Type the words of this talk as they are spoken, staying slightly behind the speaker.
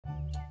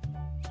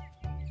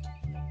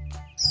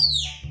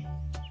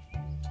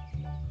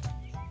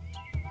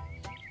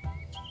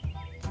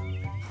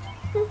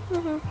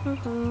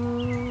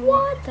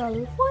What a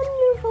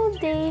wonderful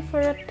day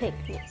for a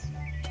picnic.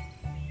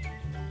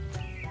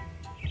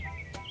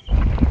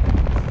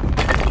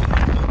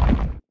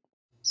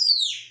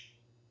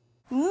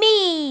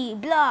 Me,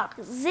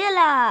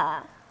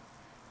 Blockzilla.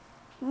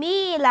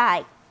 Me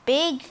like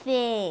big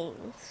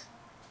things.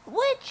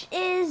 Which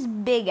is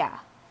bigger?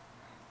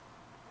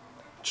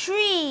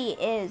 Tree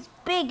is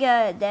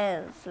bigger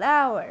than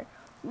flower.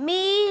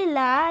 Me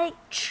like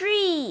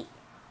tree.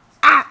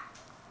 Ah!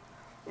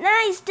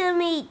 Nice to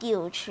meet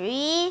you,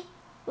 tree.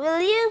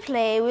 Will you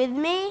play with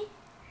me?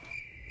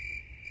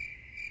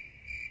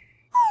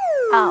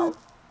 Oh.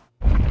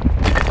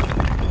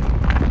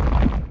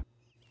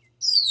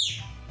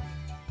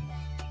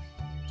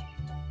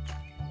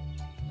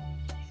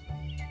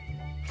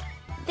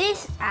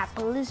 This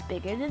apple is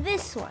bigger than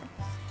this one,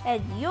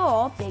 and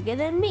you're bigger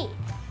than me,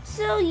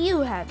 so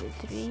you have a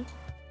 3.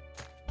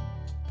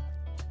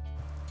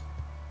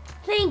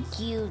 Thank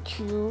you,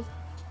 two.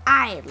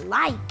 I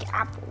like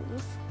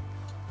apples.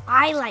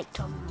 I like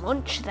to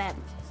munch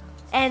them,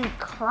 and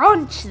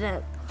crunch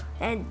them,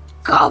 and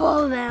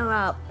gobble them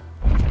up.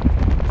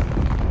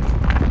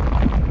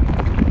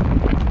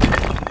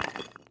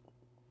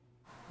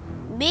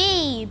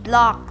 Me,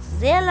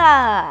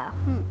 Blockzilla.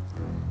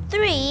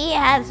 3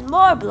 has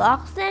more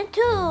blocks than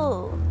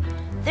 2.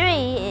 3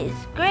 is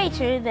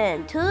greater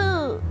than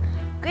 2.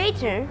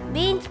 Greater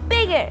means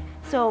bigger,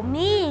 so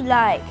me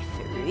like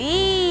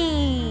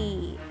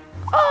 3.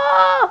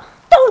 Oh,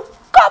 don't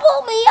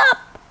gobble me up!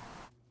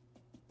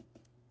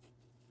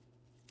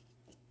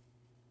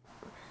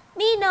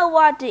 Me no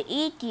want to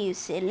eat you,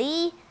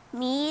 silly.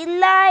 Me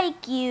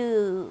like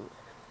you.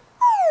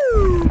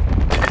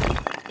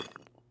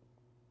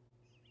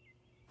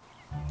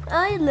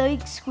 I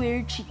like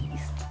square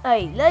cheese.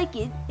 I like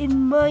it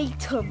in my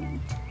tummy.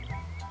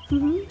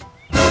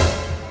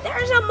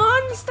 There's a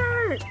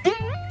monster!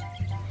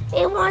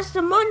 It wants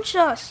to munch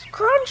us,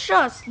 crunch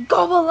us,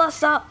 gobble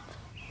us up.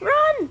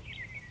 Run!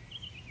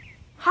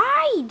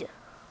 Hide!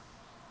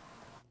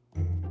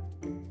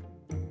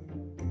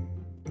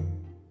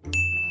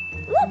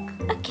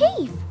 Look, a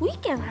cave. We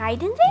can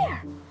hide in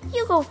there.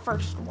 You go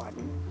first, one.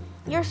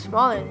 You're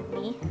smaller than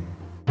me.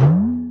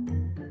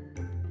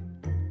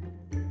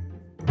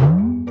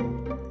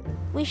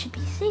 We should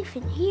be safe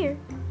in here.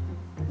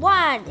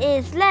 1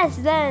 is less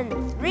than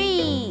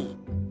 3.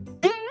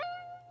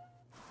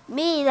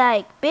 Me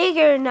like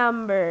bigger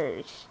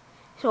numbers,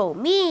 so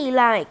me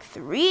like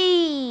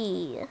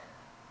 3.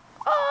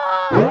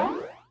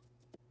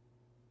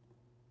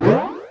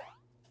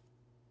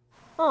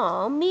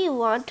 Oh, me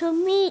want to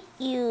meet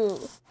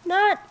you,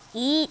 not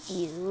eat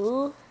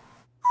you.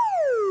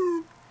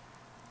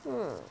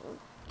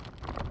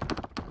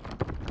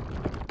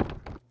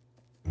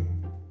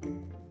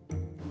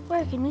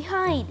 Where can we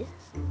hide?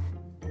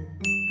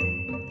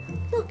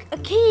 Look, a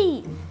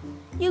cave.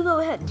 You go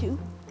ahead, too.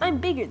 I'm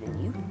bigger than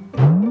you.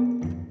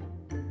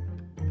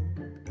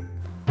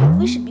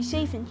 We should be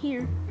safe in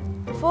here.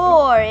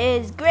 4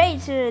 is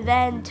greater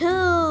than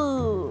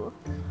 2.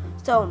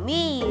 So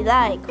me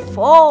like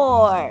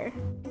 4.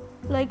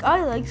 Like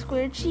I like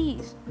square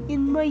cheese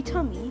in my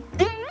tummy.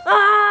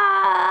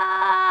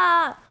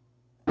 Ah!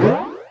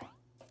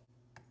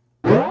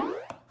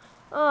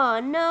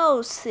 Oh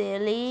no,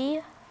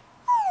 silly.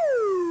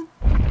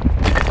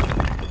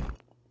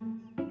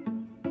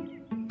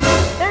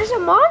 There's a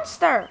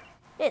monster!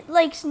 It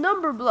likes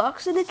number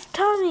blocks in its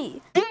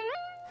tummy.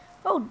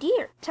 Oh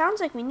dear, sounds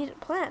like we need a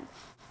plan.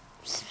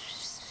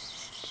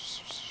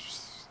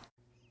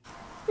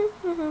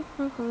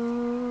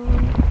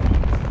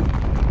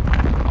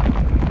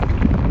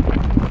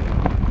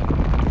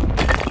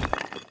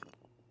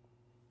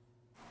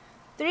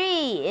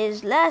 3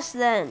 is less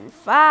than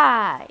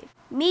 5.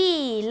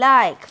 Me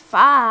like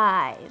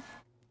 5.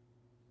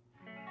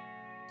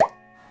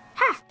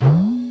 Ha!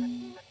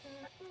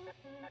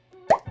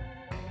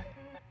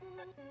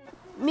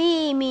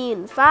 Me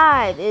mean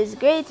 5 is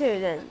greater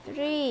than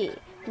 3.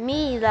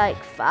 Me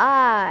like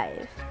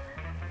 5.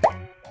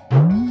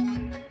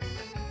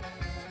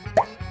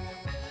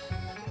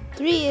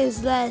 3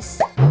 is less.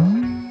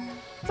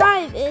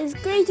 5 is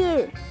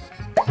greater.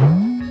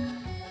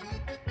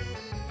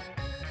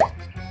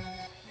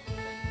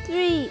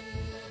 3.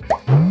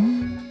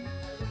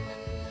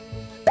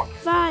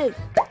 5.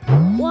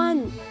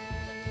 1.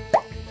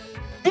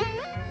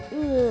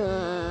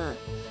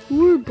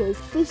 We're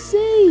both the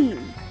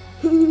same.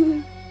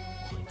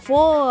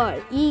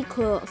 4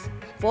 equals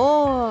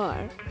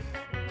 4.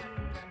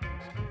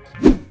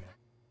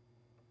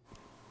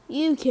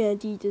 You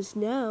can't eat us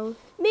now.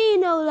 Me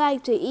no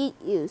like to eat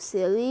you,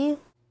 silly.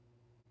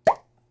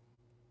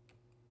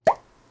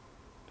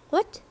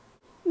 What?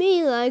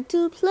 Me like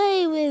to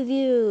play with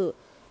you.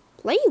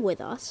 Play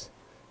with us?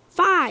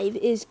 5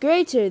 is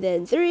greater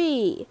than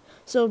 3.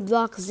 So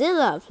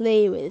Blockzilla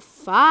play with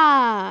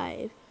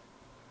 5.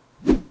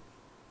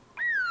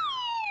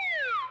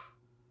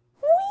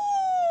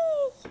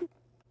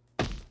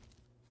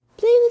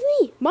 Play with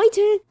me. My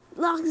turn.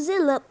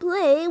 Blockzilla,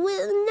 play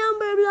with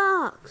number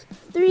blocks.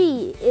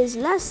 3 is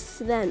less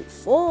than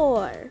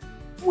 4.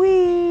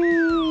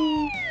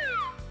 Whee!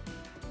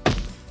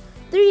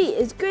 3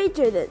 is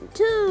greater than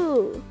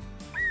 2.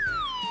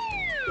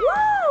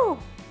 Woo!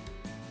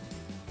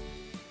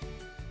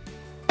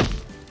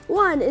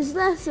 1 is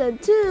less than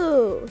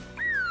 2.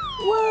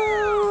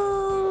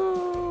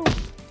 Whoa!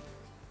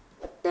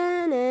 3